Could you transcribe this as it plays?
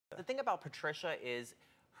the thing about Patricia is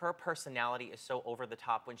her personality is so over the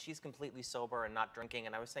top. When she's completely sober and not drinking,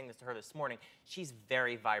 and I was saying this to her this morning, she's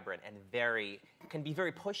very vibrant and can be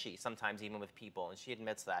very pushy sometimes, even with people, and she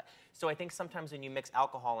admits that. So I think sometimes when you mix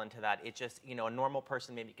alcohol into that, it just, you know, a normal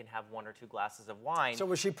person maybe can have 1 or 2 glasses of wine. So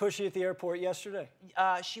was she pushy at the airport yesterday?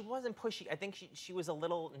 She wasn't pushy. I think she was a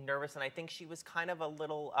little nervous, and I think she was kind of a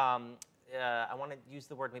little, I want to use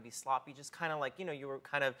the word maybe sloppy, just kind of like, you know, you were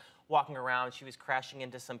kind of walking around. She was crashing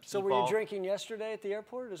into some people. So were you drinking yesterday at the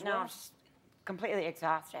airport as well? No, I was completely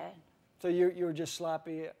exhausted. So you were just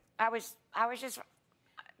sloppy? I was just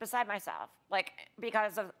beside myself, like,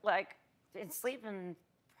 because of, like, didn't sleep in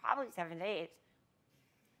probably 7 days.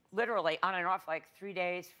 Literally on and off, like 3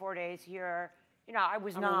 days, 4 days here. You know, I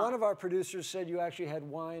mean, one of our producers said you actually had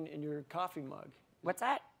wine in your coffee mug. What's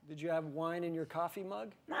that? Did you have wine in your coffee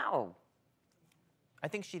mug? No. I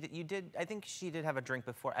think she did. I think she did have a drink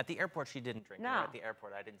before. At the airport, she didn't drink. No. At the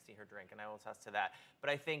airport, I didn't see her drink, and I will attest to that. But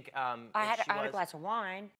I think I had a glass of wine.